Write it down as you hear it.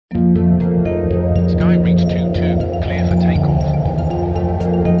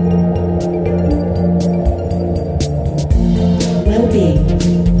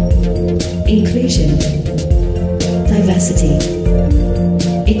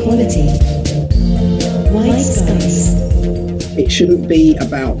equality. White skies. It shouldn't be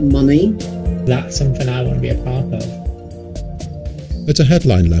about money. That's something I want to be a part of. At a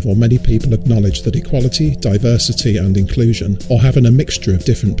headline level, many people acknowledge that equality, diversity and inclusion, or having a mixture of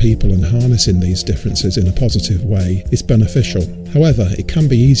different people and harnessing these differences in a positive way, is beneficial. However, it can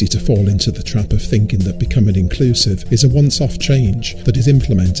be easy to fall into the trap of thinking that becoming inclusive is a once-off change that is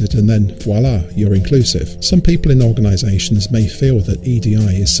implemented and then voila, you're inclusive. Some people in organisations may feel that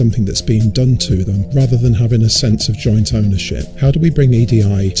EDI is something that's being done to them rather than having a sense of joint ownership. How do we bring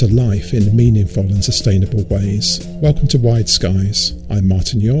EDI to life in meaningful and sustainable ways? Welcome to Wide Skies. I'm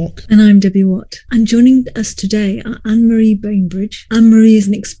Martin York. And I'm Debbie Watt. And joining us today are Anne-Marie Bainbridge. Anne-Marie is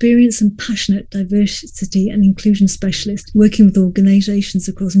an experienced and passionate diversity and inclusion specialist working with organisations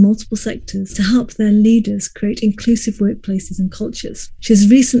across multiple sectors to help their leaders create inclusive workplaces and cultures. She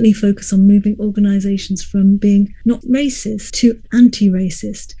has recently focused on moving organisations from being not racist to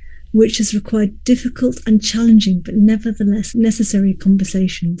anti-racist, which has required difficult and challenging but nevertheless necessary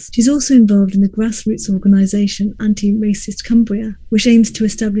conversations. She's also involved in the grassroots organisation Anti-Racist Cumbria, which aims to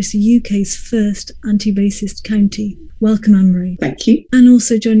establish the UK's first anti-racist county. Welcome, Anne-Marie. Thank you. And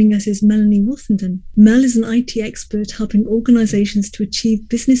also joining us is Melanie Woolfenden. Mel is an IT expert helping organisations to achieve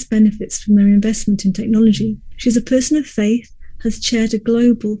business benefits from their investment in technology. She's a person of faith, has chaired a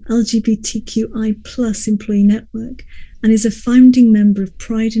global LGBTQI+ employee network, and is a founding member of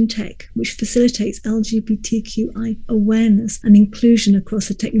Pride in Tech, which facilitates LGBTQI awareness and inclusion across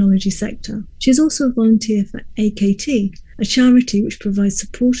the technology sector. She is also a volunteer for AKT, a charity which provides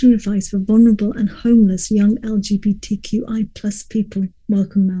support and advice for vulnerable and homeless young LGBTQI+ people.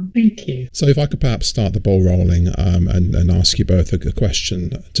 Welcome, Mel. Thank you. So if I could perhaps start the ball rolling and ask you both a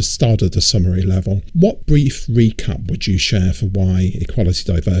question to start at the summary level. What brief recap would you share for why equality,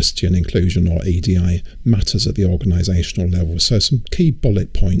 diversity and inclusion, or EDI, matters at the organisational level? So some key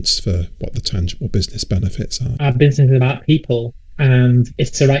bullet points for what the tangible business benefits are. Our business is about people. And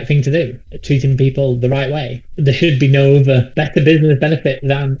it's the right thing to do, treating people the right way. There should be no other better business benefit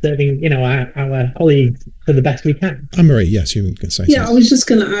than serving, our colleagues for the best we can. Anne-Marie, yes, you can say Yeah, something. I was just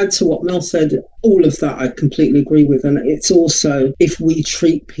going to add to what Mel said. All of that I completely agree with. And it's also, if we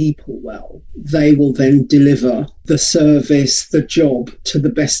treat people well, they will then deliver the service, the job to the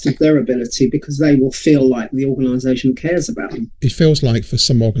best of their ability, because they will feel like the organisation cares about them. It feels like for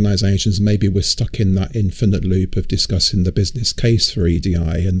some organisations, maybe we're stuck in that infinite loop of discussing the business case for EDI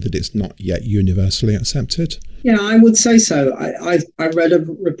and that it's not yet universally accepted. Yeah, I would say so. I read a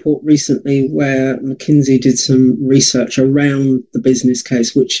report recently where McKinsey did some research around the business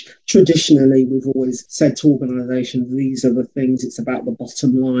case, which traditionally we've always said to organisations, these are the things, it's about the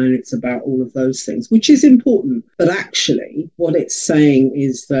bottom line, it's about all of those things, which is important. But actually, what it's saying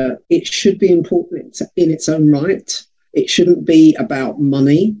is that it should be important in its own right. It shouldn't be about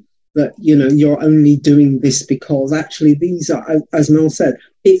money, that, you're only doing this because actually these are, as Mel said,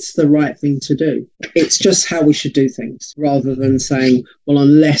 it's the right thing to do. It's just how we should do things, rather than saying, well,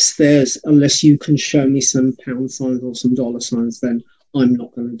 unless you can show me some pound signs or some dollar signs, then I'm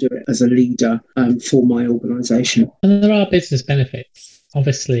not going to do it as a leader for my organisation. And there are business benefits.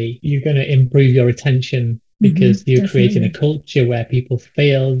 Obviously, you're going to improve your retention because you're creating a culture where people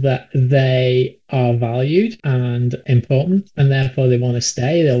feel that they are valued and important, and therefore they want to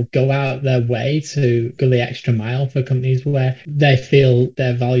stay. They'll go out their way to go the extra mile for companies where they feel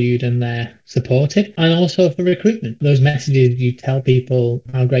they're valued and they're supported. And also for recruitment, those messages you tell people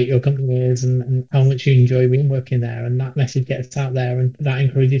how great your company is and how much you enjoy being working there, and that message gets out there, and that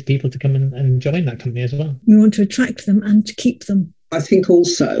encourages people to come and join that company as well. We want to attract them and to keep them. I think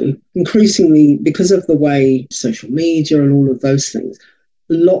also increasingly, because of the way social media and all of those things,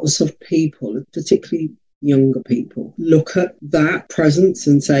 lots of people, particularly younger people, look at that presence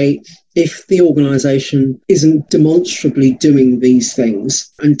and say, if the organisation isn't demonstrably doing these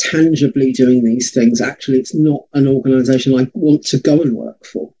things and tangibly doing these things, actually it's not an organisation I want to go and work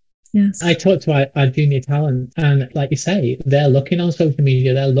for. Yes. I talk to our junior talent, and like you say, they're looking on social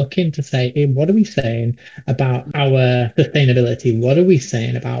media, they're looking to say, hey, what are we saying about our sustainability? What are we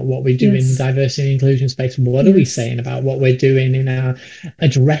saying about what we do in diversity and inclusion space? What are we saying about what we're doing in our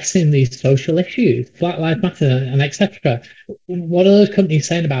addressing these social issues, Black Lives Matter and etc.? What are those companies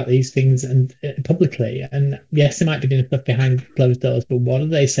saying about these things and publicly? And yes, they might be doing stuff behind closed doors, but what are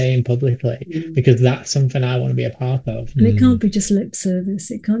they saying publicly? Because that's something I want to be a part of. And it can't be just lip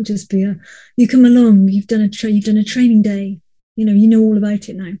service. It can't just be you come along, you've done a training day, you know all about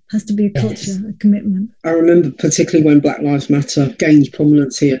it now. It has to be a culture, a commitment. I remember particularly when Black Lives Matter gained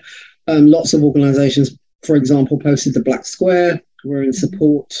prominence here, lots of organisations, for example, posted the Black Square, we're in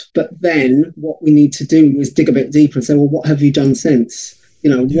support. But then what we need to do is dig a bit deeper and say, well, what have you done since?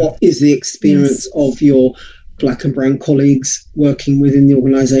 What is the experience of your Black and brown colleagues working within the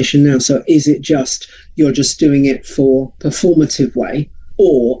organisation now? So is it just you're just doing it for performative way,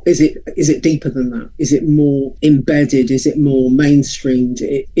 or is it deeper than that? Is it more embedded? Is it more mainstreamed?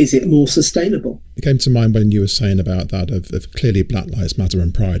 Is it more sustainable? It came to mind when you were saying about that of clearly Black Lives Matter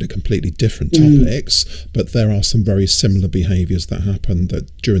and Pride are completely different topics, but there are some very similar behaviours that happen.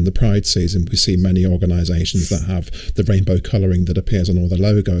 That during the Pride season, we see many organisations that have the rainbow colouring that appears on all the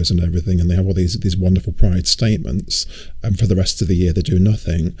logos and everything, and they have all these wonderful Pride statements, and for the rest of the year they do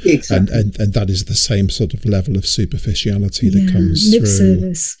nothing. Exactly. And that is the same sort of level of superficiality that comes lip through.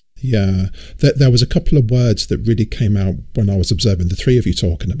 Service. Yeah, there was a couple of words that really came out when I was observing the three of you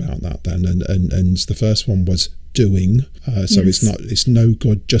talking about that then, and the first one was doing. So it's no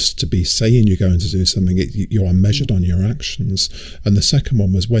good just to be saying you're going to do something. You are measured on your actions. And the second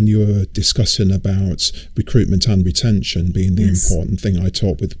one was when you were discussing about recruitment and retention being the important thing. I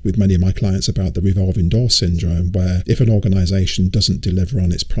talk with many of my clients about the revolving door syndrome, where if an organisation doesn't deliver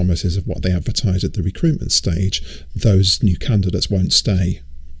on its promises of what they advertise at the recruitment stage, those new candidates won't stay,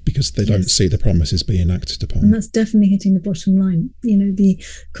 because they don't see the promises being acted upon. And that's definitely hitting the bottom line. The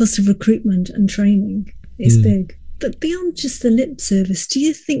cost of recruitment and training is big. But beyond just the lip service, do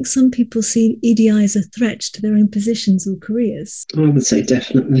you think some people see EDI as a threat to their own positions or careers? I would say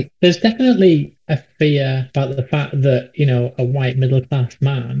definitely. There's definitely a fear about the fact that, a white middle class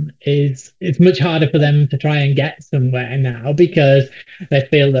man it's much harder for them to try and get somewhere now, because they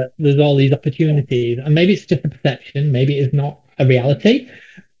feel that there's all these opportunities. And maybe it's just a perception, maybe it's not a reality.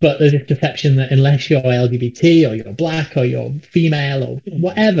 But there's this perception that unless you're LGBT or you're Black or you're female or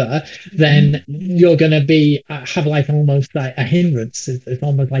whatever, then you're going to have like almost like a hindrance. It's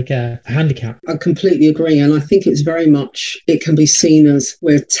almost like a handicap. I completely agree. And I think it's very much, it can be seen as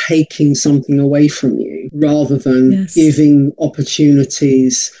we're taking something away from you rather than giving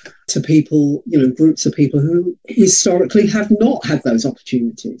opportunities to people, groups of people who historically have not had those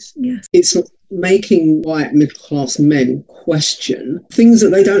opportunities. Yes. It's making white middle-class men question things that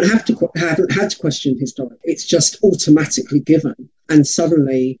they haven't had to question historically. It's just automatically given. And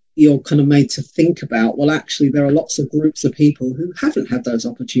suddenly you're kind of made to think about, well, actually, there are lots of groups of people who haven't had those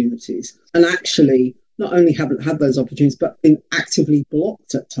opportunities, and actually not only haven't had those opportunities, but been actively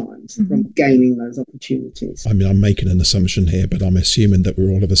blocked at times from gaining those opportunities. I mean, I'm making an assumption here, but I'm assuming that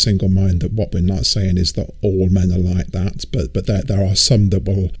we're all of a single mind, that what we're not saying is that all men are like that, but there are some that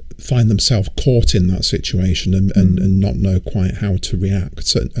will find themselves caught in that situation and not know quite how to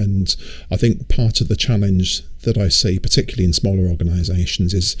react. And I think part of the challenge that I see, particularly in smaller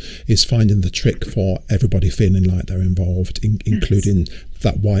organisations, is finding the trick for everybody feeling like they're involved, including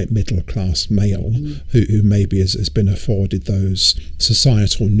that white middle class male who maybe has been afforded those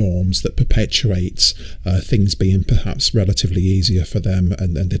societal norms that perpetuate things being perhaps relatively easier for them,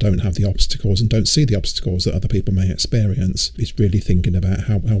 and they don't have the obstacles and don't see the obstacles that other people may experience. It's really thinking about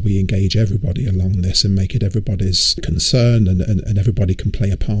how we engage everybody along this and make it everybody's concern, and everybody can play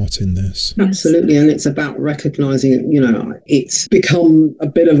a part in this. Absolutely. And it's about recognising, it's become a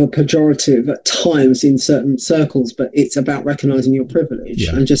bit of a pejorative at times in certain circles, but it's about recognising your privilege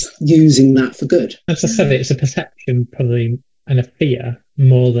and just using that for good. As I said, it's a perception probably and a fear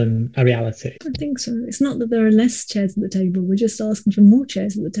more than a reality. I think so. It's not that there are less chairs at the table. We're just asking for more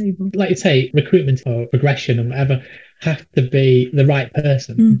chairs at the table. Like you say, recruitment or progression or whatever have to be the right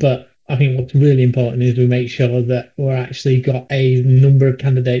person. But I think what's really important is we make sure that we're actually got a number of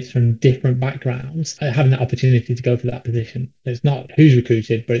candidates from different backgrounds having that opportunity to go for that position. It's not who's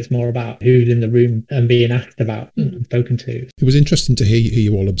recruited, but it's more about who's in the room and being asked about and spoken to. It was interesting to hear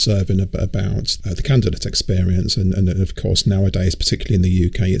you all observing about the candidate experience. And of course, nowadays, particularly in the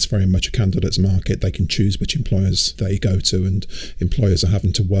UK, it's very much a candidate's market. They can choose which employers they go to, and employers are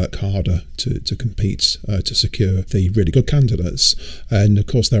having to work harder to compete to secure the really good candidates. And of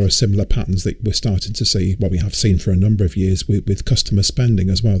course, there are similar patterns that we're starting to see, we have seen for a number of years with customer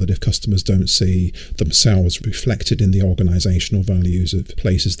spending as well, that if customers don't see themselves reflected in the organisational values of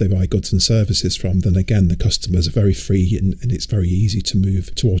places they buy goods and services from, then again the customers are very free and it's very easy to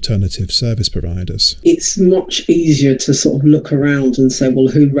move to alternative service providers. It's much easier to sort of look around and say, well,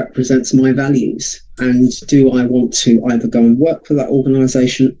 who represents my values? And do I want to either go and work for that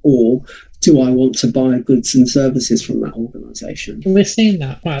organisation, or do I want to buy goods and services from that organisation? We're seeing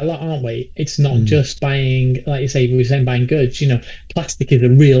that quite a lot, aren't we? It's not just buying, like you say, we were saying buying goods. Plastic is a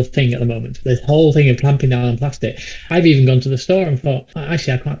real thing at the moment. This whole thing of clamping down on plastic. I've even gone to the store and thought,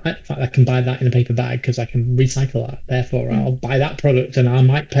 actually, I can buy that in a paper bag because I can recycle that. Therefore, I'll buy that product, and I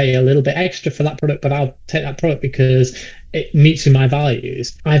might pay a little bit extra for that product, but I'll take that product because it meets with my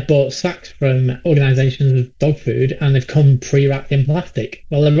values. I've bought sacks from organisations of dog food and they've come pre-wrapped in plastic.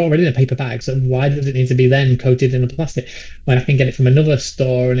 Well, they're already in a paper bag, so why does it need to be then coated in a plastic when I can get it from another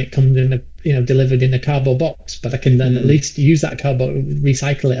store and it comes in a, delivered in a cardboard box, but I can then at least use that cardboard,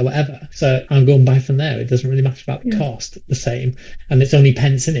 recycle it or whatever. So I'm going to buy from there. It doesn't really matter about the cost, the same, and it's only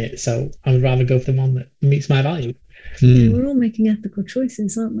pence in it. So I would rather go for the one that meets my value. Yeah, we're all making ethical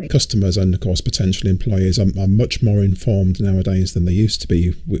choices, aren't we? Customers and, of course, potential employers are much more informed nowadays than they used to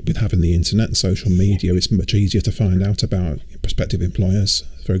be with having the internet and social media. It's much easier to find out about prospective employers,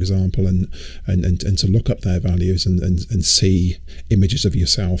 for example, and to look up their values and see images of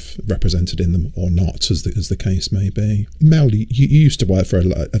yourself represented in them or not, as the case may be. Mel, you used to work for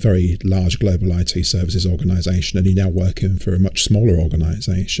a very large global IT services organisation, and you're now working for a much smaller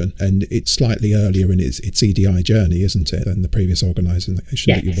organisation, and it's slightly earlier in its EDI journey, isn't it, than the previous organisation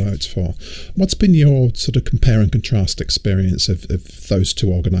that you worked for. What's been your sort of compare and contrast experience of those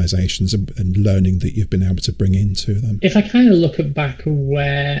two organisations and learning that you've been able to bring into them? If I kind of look back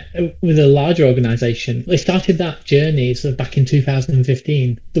where, with a larger organisation, they started that journey sort of back in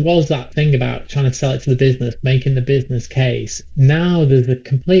 2015. There was that thing about trying to sell it to the business, making the business case. Now there's a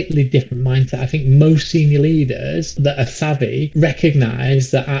completely different mindset. I think most senior leaders that are savvy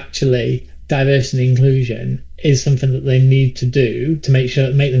recognise that actually diversity and inclusion is something that they need to do to make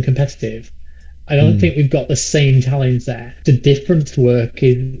them competitive. I don't think we've got the same challenge there. The difference that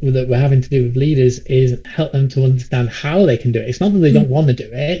we're having to do with leaders is help them to understand how they can do it. It's not that they don't want to do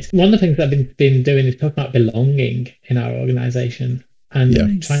it. One of the things that I've been doing is talking about belonging in our organisation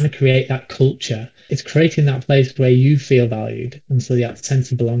and trying to create that culture. It's creating that place where you feel valued, and so that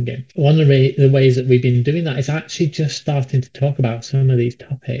sense of belonging. One of the ways that we've been doing that is actually just starting to talk about some of these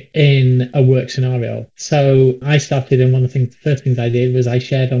topics in a work scenario. So I started, and one of the first things I did was I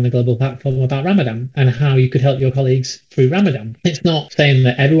shared on the global platform about Ramadan and how you could help your colleagues through Ramadan. It's not saying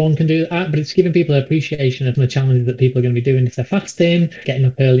that everyone can do that, but it's giving people an appreciation of the challenges that people are going to be doing if they're fasting, getting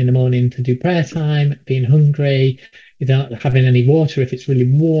up early in the morning to do prayer time, being hungry, without having any water. If it's really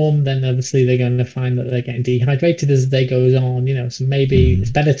warm, then obviously they're going to find that they're getting dehydrated as the day goes on, so maybe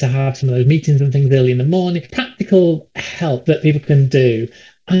it's better to have some of those meetings and things early in the morning. Practical help that people can do.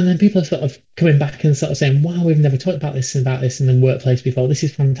 And then people are sort of coming back and sort of saying, wow, we've never talked about this in the workplace before. This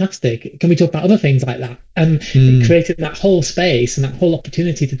is fantastic. Can we talk about other things like that? And it created that whole space and that whole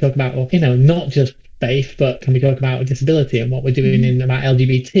opportunity to talk about, not just faith, but can we talk about disability and what we're doing about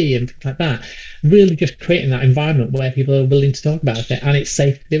LGBT and things like that? Really just creating that environment where people are willing to talk about it and it's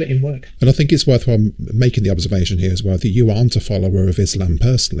safe to do it in work. And I think it's worthwhile making the observation here as well that you aren't a follower of Islam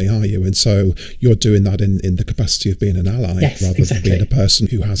personally, are you? And so you're doing that in the capacity of being an ally rather than being a person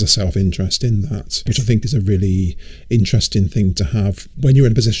who has a self-interest in that, which I think is a really interesting thing to have when you're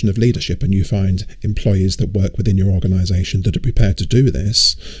in a position of leadership and you find employees that work within your organisation that are prepared to do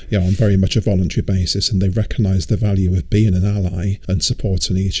this on very much a voluntary basis, and they recognise the value of being an ally and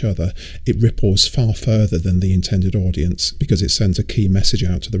supporting each other. It ripples far further than the intended audience because it sends a key message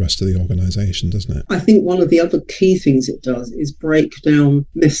out to the rest of the organisation, doesn't it? I think one of the other key things it does is break down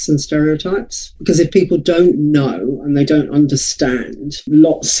myths and stereotypes, because if people don't know and they don't understand,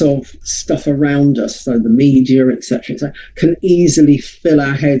 lots of stuff around us, so the media, etc., can easily fill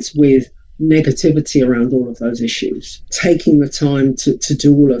our heads with negativity around all of those issues. Taking the time to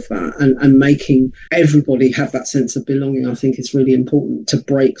do all of that and making everybody have that sense of belonging, I think is really important to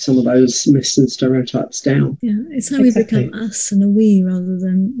break some of those myths and stereotypes down. Yeah, it's how we become us and a we rather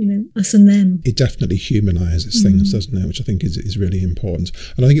than, us and them. It definitely humanises things, doesn't it? Which I think is really important.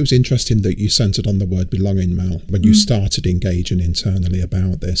 And I think it was interesting that you centred on the word belonging, Mel, when you started engaging internally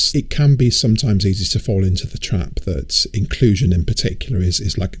about this. It can be sometimes easy to fall into the trap that inclusion in particular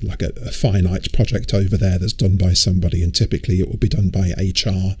is like a finite project over there that's done by somebody, and typically it will be done by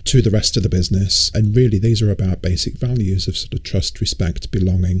HR to the rest of the business. And really these are about basic values of sort of trust, respect,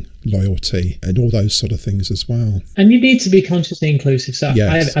 belonging, loyalty, and all those sort of things as well. And you need to be consciously inclusive. So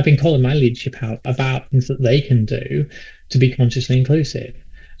yes. I've been calling my leadership out about things that they can do to be consciously inclusive.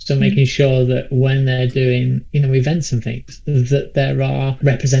 So making sure that when they're doing, events and things, that there are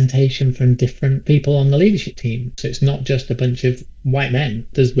representation from different people on the leadership team. So it's not just a bunch of white men.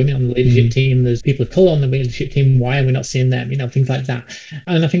 There's women on the leadership team. There's people of colour on the leadership team. Why are we not seeing them? Things like that.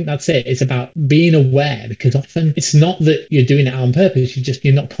 And I think that's it. It's about being aware, because often it's not that you're doing it on purpose.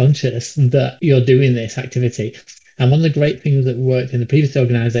 You're not conscious that you're doing this activity. And one of the great things that worked in the previous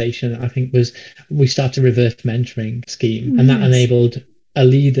organisation, I think, was we started a reverse mentoring scheme, and that enabled a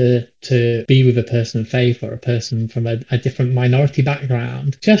leader to be with a person of faith or a person from a different minority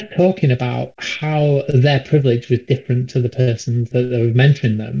background, just talking about how their privilege was different to the person that they were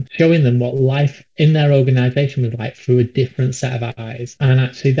mentoring them, showing them what life in their organization was like through a different set of eyes. And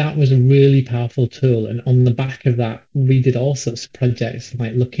actually that was a really powerful tool. And on the back of that, we did all sorts of projects,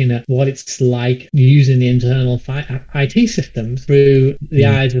 like looking at what it's like using the internal IT systems through the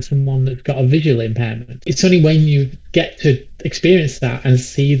eyes of someone that's got a visual impairment. It's only when you get to experience that and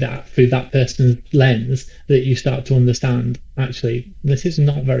see that through that person's lens that you start to understand, actually, this is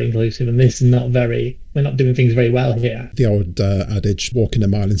not very inclusive, and this is we're not doing things very well here. The old adage, walking a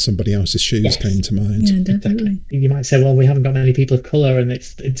mile in somebody else's shoes, came to mind. Yeah, definitely. Exactly. You might say, well, we haven't got many people of colour, and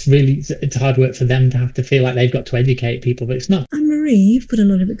it's hard work for them to have to feel like they've got to educate people, but it's not. Anne-Marie, you've got a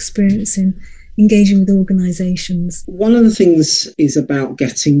lot of experience in engaging with organisations. One of the things is about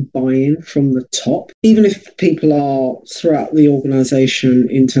getting buy-in from the top. Even if people are throughout the organisation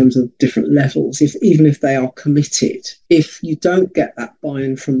in terms of different levels, even if they are committed, if you don't get that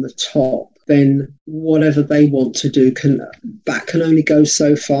buy-in from the top, then whatever they want to do can only go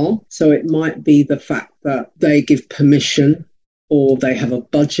so far. So it might be the fact that they give permission, or they have a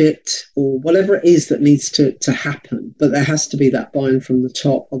budget, or whatever it is that needs to happen. But there has to be that buy-in from the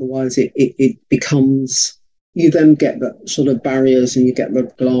top. Otherwise, it becomes, you then get the sort of barriers, and you get the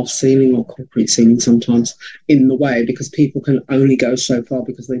glass ceiling or concrete ceiling sometimes in the way, because people can only go so far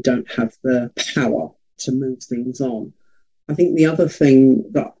because they don't have the power to move things on. I think the other thing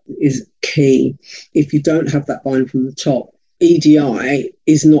that is key, if you don't have that buy-in from the top, EDI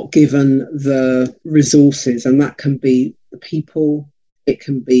is not given the resources, and that can be the people, it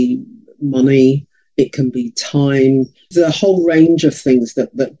can be money, it can be time. There's a whole range of things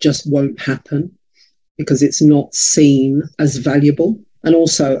that just won't happen because it's not seen as valuable. And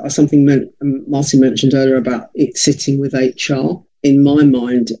also something Marcy mentioned earlier about it sitting with HR. In my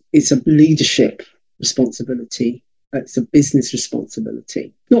mind, it's a leadership responsibility. It's a business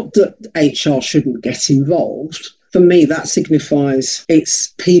responsibility. Not that HR shouldn't get involved. For me, that signifies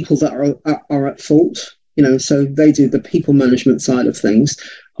it's people that are at fault. So they do the people management side of things,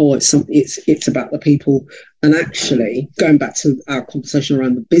 or it's about the people. And actually, going back to our conversation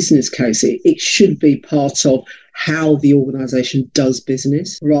around the business case, it should be part of how the organisation does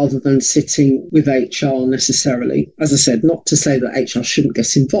business, rather than sitting with HR necessarily. As I said, not to say that HR shouldn't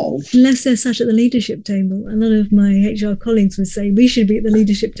get involved. Unless they're sat at the leadership table. A lot of my HR colleagues would say we should be at the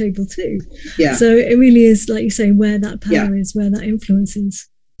leadership table too. Yeah. So it really is, like you say, where that power is, where that influence is.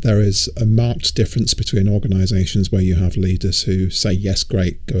 There is a marked difference between organisations where you have leaders who say, yes,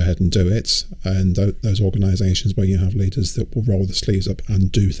 great, go ahead and do it, and those organisations where you have leaders that will roll the sleeves up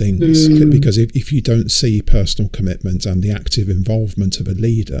and do things. Because if you don't see personal commitment and the active involvement of a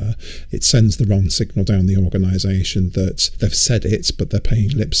leader, it sends the wrong signal down the organisation that they've said it, but they're paying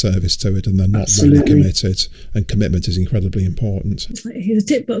lip service to it and they're not really committed. And commitment is incredibly important. It's like, here's a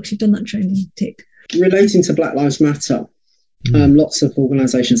tick box, you've done that training, tick. Relating to Black Lives Matter, lots of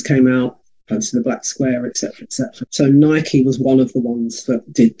organisations came out, posted the black square, etc., etc. So Nike was one of the ones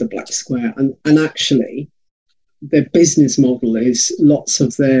that did the black square, and actually their business model is lots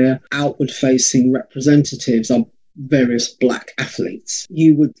of their outward-facing representatives are various black athletes.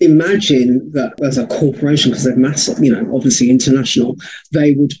 You would imagine that as a corporation, because they're massive, obviously international,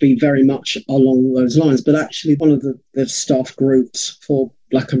 they would be very much along those lines. But actually, one of the staff groups for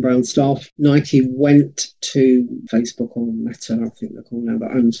Black and brown staff, Nike went to Facebook or Meta, I think they're called now,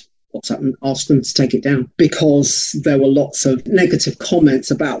 that owns WhatsApp, and asked them to take it down because there were lots of negative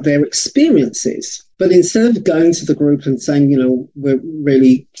comments about their experiences. But instead of going to the group and saying, we're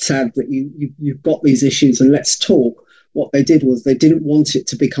really sad that you've got these issues and let's talk, what they did was they didn't want it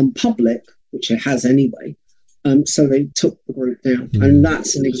to become public, which it has anyway. So they took the group down. And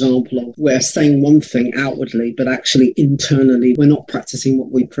that's an example of we're saying one thing outwardly, but actually internally, we're not practicing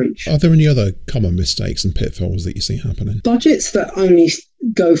what we preach. Are there any other common mistakes and pitfalls that you see happening? Budgets that only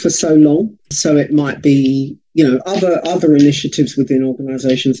go for so long. So it might be, other initiatives within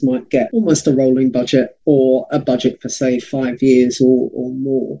organisations might get almost a rolling budget, or a budget for, say, 5 years or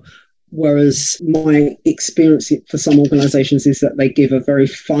more. Whereas my experience for some organisations is that they give a very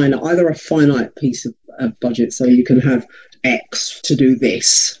either a finite piece of budget, so you can have X to do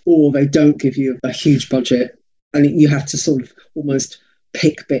this, or they don't give you a huge budget and you have to sort of almost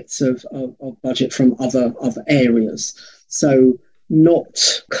pick bits of budget from other areas. So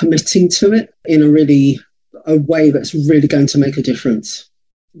not committing to it in a way that's really going to make a difference.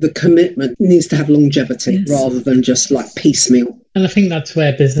 The commitment needs to have longevity rather than just like piecemeal. And I think that's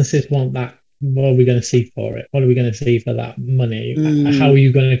where businesses want that what are we going to see for it? What are we going to see for that money? How are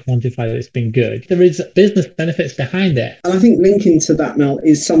you going to quantify that it's been good? There is business benefits behind it. And I think linking to that, Mel,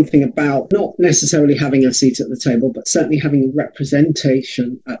 is something about not necessarily having a seat at the table, but certainly having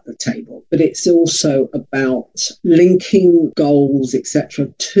representation at the table. But it's also about linking goals, etc.,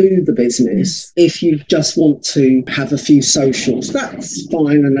 to the business. If you just want to have a few socials, that's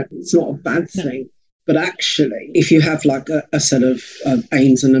fine, and it's not a bad thing. But actually, if you have like a set of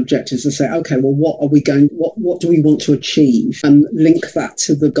aims and objectives and say, okay, well, what do we want to achieve, and link that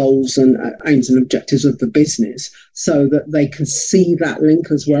to the goals and aims and objectives of the business so that they can see that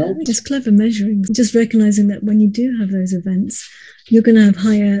link as well. It's clever measuring, just recognizing that when you do have those events, you're going to have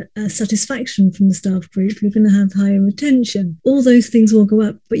higher satisfaction from the staff group. You're going to have higher retention. All those things will go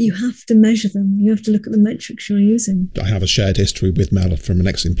up, but you have to measure them. You have to look at the metrics you're using. I have a shared history with Mel from an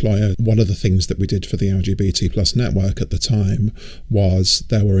ex-employer. One of the things that we did for the LGBT plus network at the time was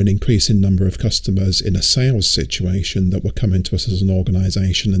there were an increasing number of customers in a sales situation that were coming to us as an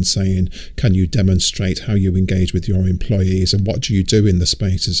organisation and saying, can you demonstrate how you engage with your employees and what do you do in the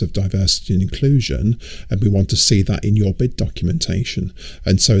spaces of diversity and inclusion? And we want to see that in your bid documentation.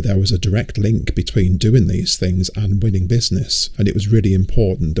 And so there was a direct link between doing these things and winning business. And it was really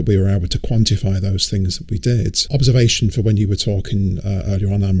important that we were able to quantify those things that we did. Observation for when you were talking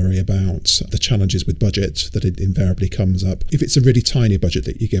earlier on, Anne-Marie, about the challenges with budget, that it invariably comes up. If it's a really tiny budget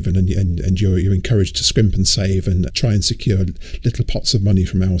that you're given and you're encouraged to scrimp and save and try and secure little pots of money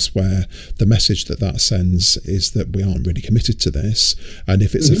from elsewhere, the message that sends is that we aren't really committed to this. And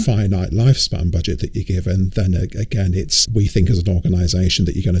if it's a finite lifespan budget that you're given, then again, it's we think as an organisation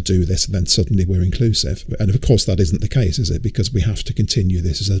that you're going to do this and then suddenly we're inclusive. And of course that isn't the case, is it? Because we have to continue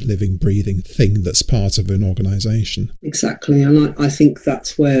this as a living, breathing thing that's part of an organisation. Exactly. And I think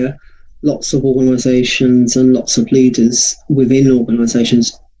that's where lots of organisations and lots of leaders within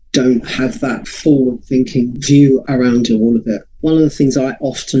organisations don't have that forward-thinking view around all of it. One of the things I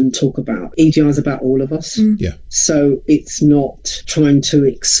often talk about, EDI is about all of us. Yeah. So it's not trying to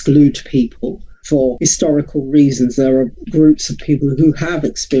exclude people. For historical reasons, there are groups of people who have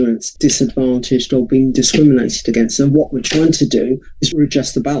experienced disadvantaged or been discriminated against. And what we're trying to do is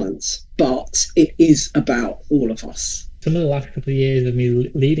redress the balance. But it is about all of us. Some of the last couple of years of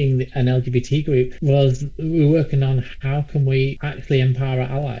me leading an LGBT group was we were working on how can we actually empower our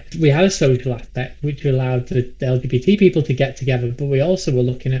allies. We had a social aspect which allowed the LGBT people to get together, but we also were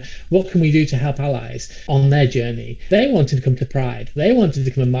looking at what can we do to help allies on their journey. They wanted to come to Pride. They wanted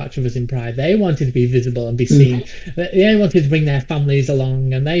to come and march with us in Pride. They wanted to be visible and be seen. They wanted to bring their families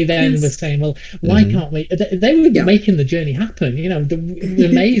along, and they then were saying, well, why can't we? They were making the journey happen. You know,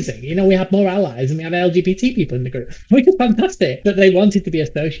 amazing. You know, we had more allies and we had LGBT people in the group. Fantastic that they wanted to be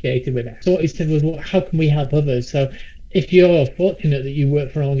associated with it. So what he said was, well, how can we help others? So if you're fortunate that you work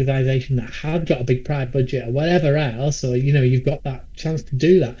for an organisation that had got a big Pride budget or whatever else, or you know you've got that chance to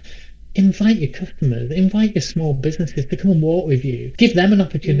do that, invite your customers, invite your small businesses to come and walk with you. Give them an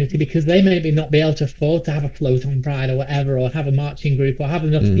opportunity because they may not be able to afford to have a float on Pride or whatever, or have a marching group or have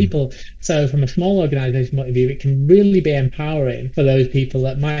enough people. So from a small organisation point of view, it can really be empowering for those people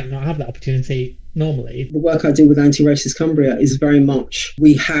that might not have that opportunity normally. The work I do with Anti-Racist Cumbria is very much,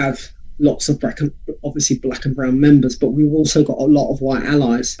 we have lots of obviously black and brown members, but we've also got a lot of white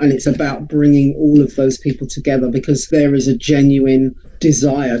allies. And it's about bringing all of those people together because there is a genuine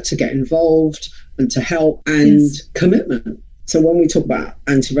desire to get involved and to help and commitment. So when we talk about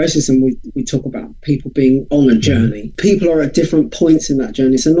anti-racism, we talk about people being on a journey. People are at different points in that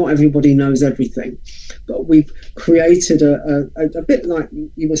journey, so not everybody knows everything. But we've created a bit like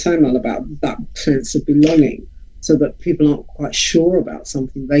you were saying, Mel, about that sense of belonging, so that people aren't quite sure about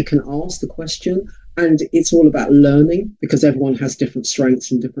something. They can ask the question, and it's all about learning because everyone has different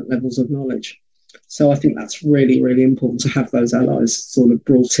strengths and different levels of knowledge. So I think that's really, really important to have those allies sort of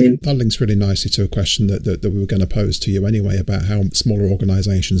brought in. That links really nicely to a question that we were going to pose to you anyway about how smaller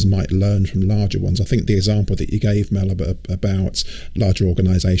organisations might learn from larger ones. I think the example that you gave, Mel, about larger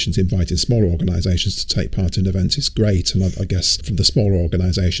organisations inviting smaller organisations to take part in events is great. And I guess from the smaller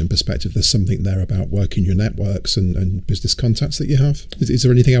organisation perspective, there's something there about working your networks and business contacts that you have. Is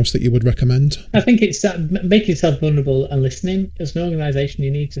there anything else that you would recommend? I think it's making yourself vulnerable and listening. As an organisation,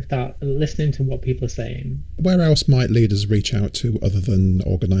 you need to start listening to what people are saying. Where else might leaders reach out to other than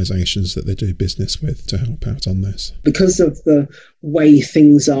organisations that they do business with to help out on this? Because of the way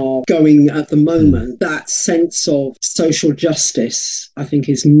things are going at the moment, that sense of social justice, I think,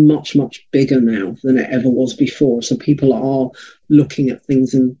 is much, much bigger now than it ever was before. So people are looking at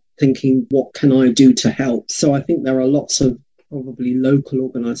things and thinking, what can I do to help? So I think there are lots of probably local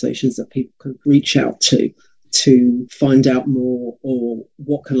organisations that people can reach out to to find out more, or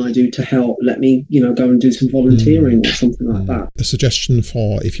what can I do to help? Let me, go and do some volunteering or something like that. A suggestion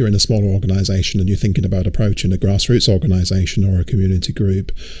for if you're in a smaller organisation and you're thinking about approaching a grassroots organisation or a community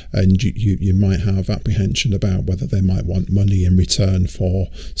group, and you might have apprehension about whether they might want money in return for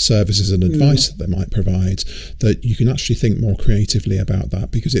services and advice that they might provide, that you can actually think more creatively about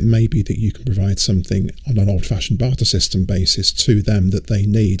that, because it may be that you can provide something on an old-fashioned barter system basis to them that they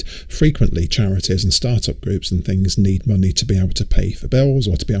need. Frequently, charities and startup groups and things need money to be able to pay for bills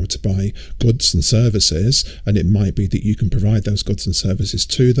or to be able to buy goods and services, and it might be that you can provide those goods and services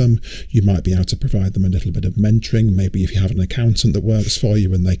to them. You might be able to provide them a little bit of mentoring. Maybe if you have an accountant that works for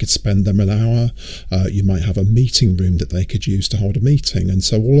you and they could spend them an hour, you might have a meeting room that they could use to hold a meeting. And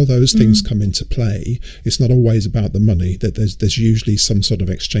so all of those things come into play. It's not always about the money, that there's usually some sort of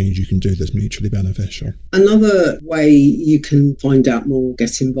exchange you can do that's mutually beneficial. Another way you can find out more,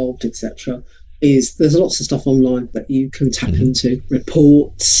 get involved, etc., is there's lots of stuff online that you can tap into.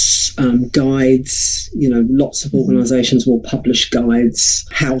 Reports, guides, lots of organisations will publish guides,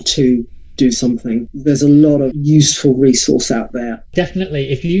 how to do something. There's a lot of useful resource out there.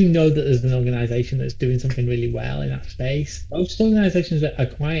 Definitely, if you know that there's an organisation that's doing something really well in that space, most organisations are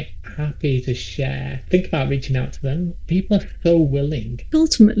quite happy to share. Think about reaching out to them. People are so willing.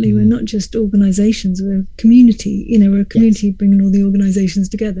 Ultimately, we're not just organisations, we're a community. We're a community bringing all the organisations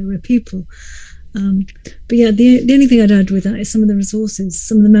together. We're people. But yeah, the only thing I'd add with that is some of the resources,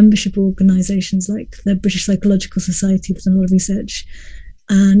 some of the membership organisations like the British Psychological Society that's done a lot of research,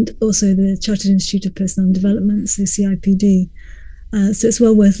 and also the Chartered Institute of Personnel Development, so CIPD. So it's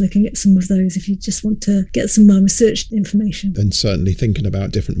well worth looking at some of those if you just want to get some well-researched information. And certainly thinking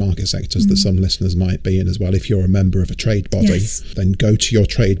about different market sectors that some listeners might be in as well. If you're a member of a trade body, then go to your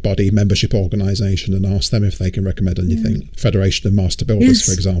trade body membership organisation and ask them if they can recommend anything. Federation of Master Builders,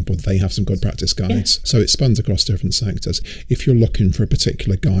 for example, they have some good practice guides. So it spans across different sectors. If you're looking for a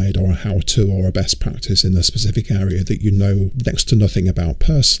particular guide or a how-to or a best practice in a specific area that you know next to nothing about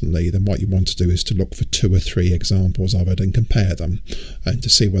personally, then what you want to do is to look for 2 or 3 examples of it and compare them, and to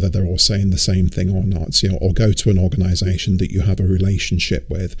see whether they're all saying the same thing or not. Or go to an organisation that you have a relationship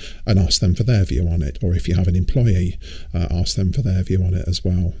with and ask them for their view on it. Or if you have an employee, ask them for their view on it as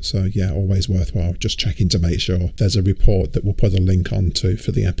well. So yeah, always worthwhile just checking to make sure. There's a report that we'll put a link onto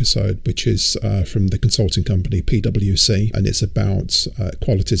for the episode, which is from the consulting company PwC, and it's about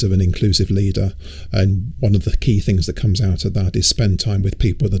qualities of an inclusive leader. And one of the key things that comes out of that is spend time with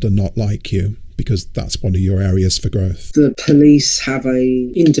people that are not like you, because that's one of your areas for growth. The police have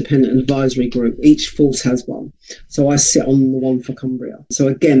a independent advisory group. Each force has one. So I sit on the one for Cumbria. So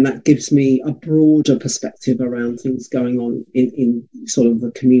again, that gives me a broader perspective around things going on in sort of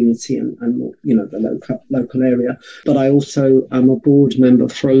the community and the local area. But I also am a board member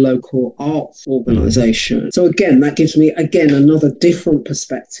for a local arts organisation. So again, that gives me, another different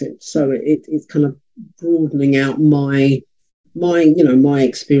perspective. So it's kind of broadening out my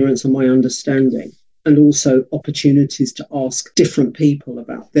experience and my understanding, and also opportunities to ask different people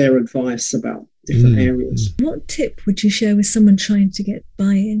about their advice about different areas. What tip would you share with someone trying to get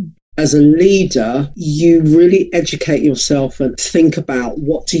buy-in? As a leader, you really educate yourself and think about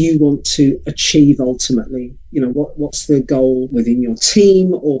what do you want to achieve ultimately. What's the goal within your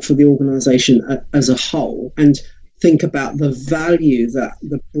team or for the organisation as a whole, and think about the value that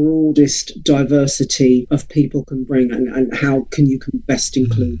the broadest diversity of people can bring, and how can you best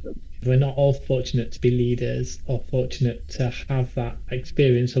include them. We're not all fortunate to be leaders or fortunate to have that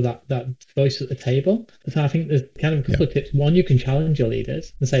experience or that voice at the table. So I think there's kind of a couple of tips. One, you can challenge your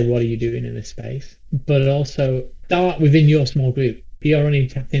leaders and say, what are you doing in this space? But also start within your small group. If you're only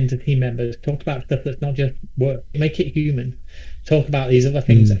chatting to team members, talk about stuff that's not just work. Make it human. Talk about these other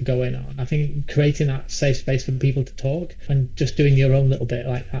things that are going on. I think creating that safe space for people to talk and just doing your own little bit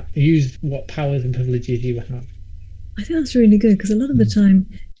like that. Use what powers and privileges you have. I think that's really good, because a lot of the time,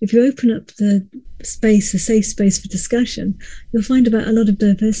 if you open up the space, a safe space for discussion, you'll find about a lot of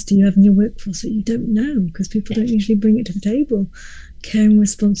diversity you have in your workforce that you don't know, because people don't usually bring it to the table. Caring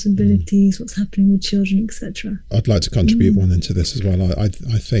responsibilities, what's happening with children, etc. I'd like to contribute one into this as well. I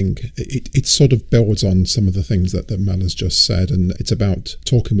think it sort of builds on some of the things that Mel has just said, and it's about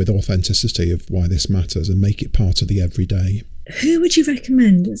talking with authenticity of why this matters and make it part of the everyday. Who would you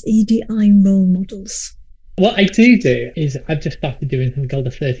recommend as EDI role models? What I do is I've just started doing something called the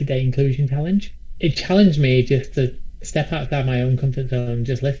 30-day inclusion challenge. It challenged me just to step outside my own comfort zone,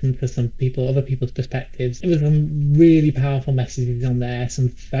 just listen to other people's perspectives. It was some really powerful messages on there, some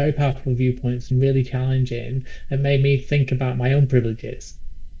very powerful viewpoints, and really challenging. It made me think about my own privileges.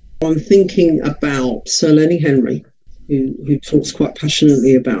 I'm thinking about Sir Lenny Henry, who talks quite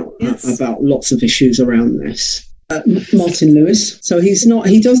passionately about lots of issues around this. Martin Lewis. So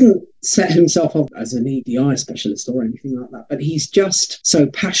he doesn't set himself up as an EDI specialist or anything like that, but he's just so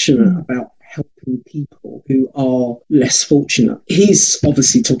passionate about helping people who are less fortunate. He's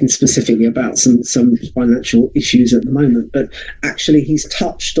obviously talking specifically about some financial issues at the moment, but actually he's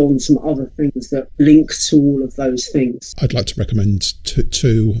touched on some other things that link to all of those things. I'd like to recommend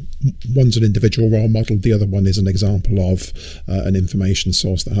two. One's an individual role model. The other one is an example of an information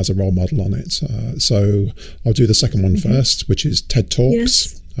source that has a role model on it. So I'll do the second one first, which is TED Talks.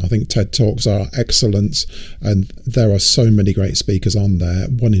 Yes. I think TED Talks are excellent, and there are so many great speakers on there.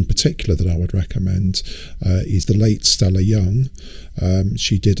 One in particular that I would recommend is the late Stella Young.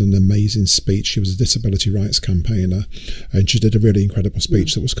 She did an amazing speech. She was a disability rights campaigner, and she did a really incredible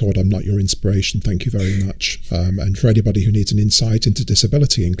speech that was called "I'm Not Your Inspiration, Thank You Very Much." And for anybody who needs an insight into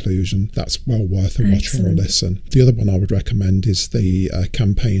disability inclusion, that's well worth a watch or a listen. The other one I would recommend is the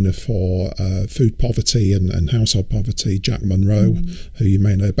campaigner for food poverty and household poverty, Jack Monroe, who you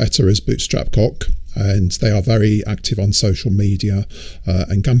may know better as Bootstrap Cook. And they are very active on social media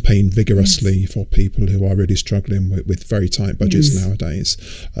and campaign vigorously for people who are really struggling with very tight budgets nowadays.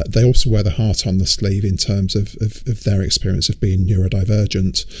 They also wear the heart on the sleeve in terms of their experience of being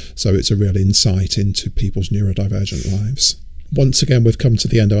neurodivergent. So it's a real insight into people's neurodivergent lives. Once again, we've come to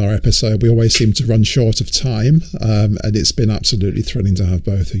the end of our episode. We always seem to run short of time, and it's been absolutely thrilling to have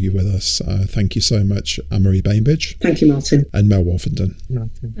both of you with us. Thank you so much, Anne-Marie Bainbridge. Thank you, Martin. And Mel Woolfenden.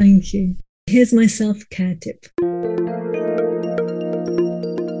 Thank you. Here's my self-care tip.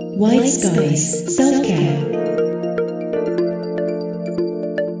 White Skies Self-Care.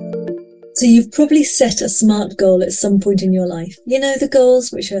 So you've probably set a SMART goal at some point in your life. You know, the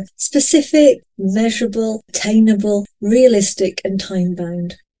goals which are specific, measurable, attainable, realistic and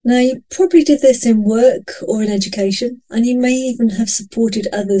time-bound. Now, you probably did this in work or in education, and you may even have supported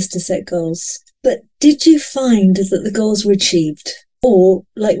others to set goals. But did you find that the goals were achieved? Or,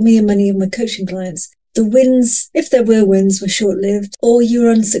 like me and many of my coaching clients, the wins, if there were wins, were short-lived, or you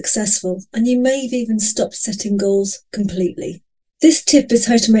were unsuccessful, and you may have even stopped setting goals completely. This tip is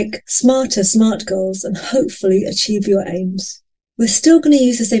how to make smarter SMART goals and hopefully achieve your aims. We're still going to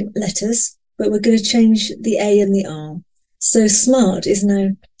use the same letters, but we're going to change the A and the R. So SMART is now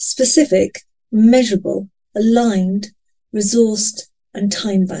specific, measurable, aligned, resourced, and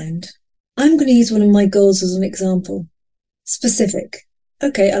time-bound. I'm going to use one of my goals as an example. Specific.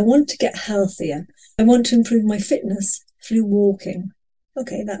 Okay, I want to get healthier. I want to improve my fitness through walking.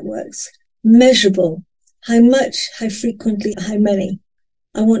 Okay, that works. Measurable. How much, how frequently, how many?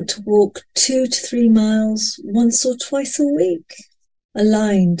 I want to walk 2 to 3 miles once or twice a week.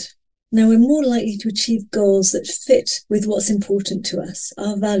 Aligned. Now we're more likely to achieve goals that fit with what's important to us,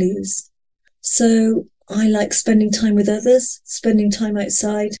 our values. So I like spending time with others, spending time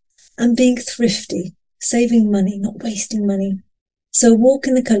outside, and being thrifty, saving money, not wasting money. So a walk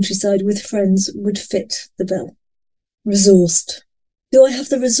in the countryside with friends would fit the bill. Resourced. Do I have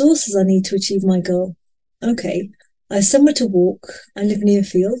the resources I need to achieve my goal? Okay, I have somewhere to walk. I live near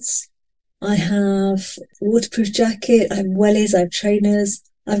fields. I have a waterproof jacket. I have wellies. I have trainers.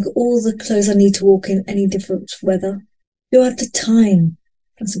 I've got all the clothes I need to walk in any different weather. Do I have the time?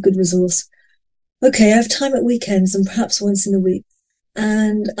 That's a good resource. Okay, I have time at weekends and perhaps once in a week.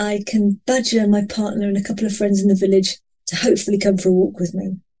 And I can badger my partner and a couple of friends in the village to hopefully come for a walk with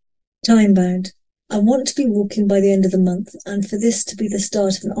me. Time bound. I want to be walking by the end of the month and for this to be the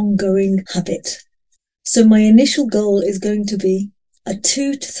start of an ongoing habit. So my initial goal is going to be a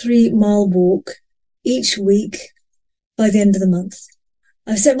 2 to 3 mile walk each week by the end of the month.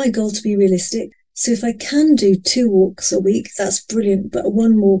 I've set my goal to be realistic. So if I can do 2 walks a week, that's brilliant. But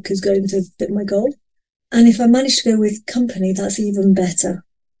 1 walk is going to fit my goal. And if I manage to go with company, that's even better.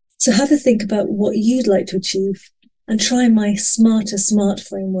 So have a think about what you'd like to achieve and try my smarter SMART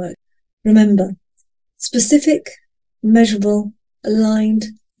framework. Remember, specific, measurable, aligned,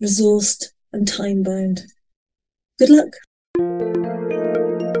 resourced, and time-bound. Good luck.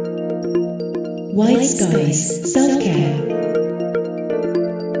 White Skies Self-Care.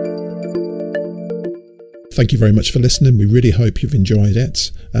 Thank you very much for listening. We really hope you've enjoyed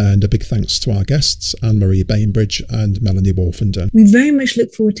it. And a big thanks to our guests, Anne-Marie Bainbridge and Melanie Woolfenden. We very much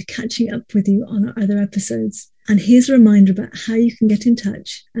look forward to catching up with you on our other episodes. And here's a reminder about how you can get in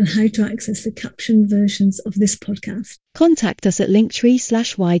touch and how to access the captioned versions of this podcast. Contact us at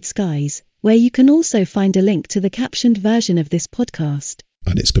linktree/Wide Skies, where you can also find a link to the captioned version of this podcast.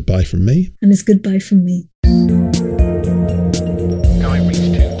 And it's goodbye from me. And it's goodbye from me. Guy reached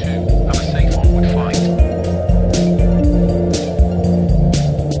 2-2. Have a safe onward flight.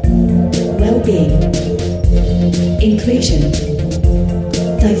 Well-being.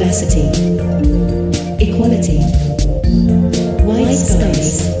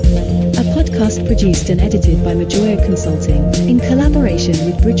 podcast produced and edited by Monroe Consulting, in collaboration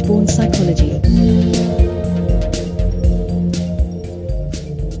with Bridgeborn Psychology.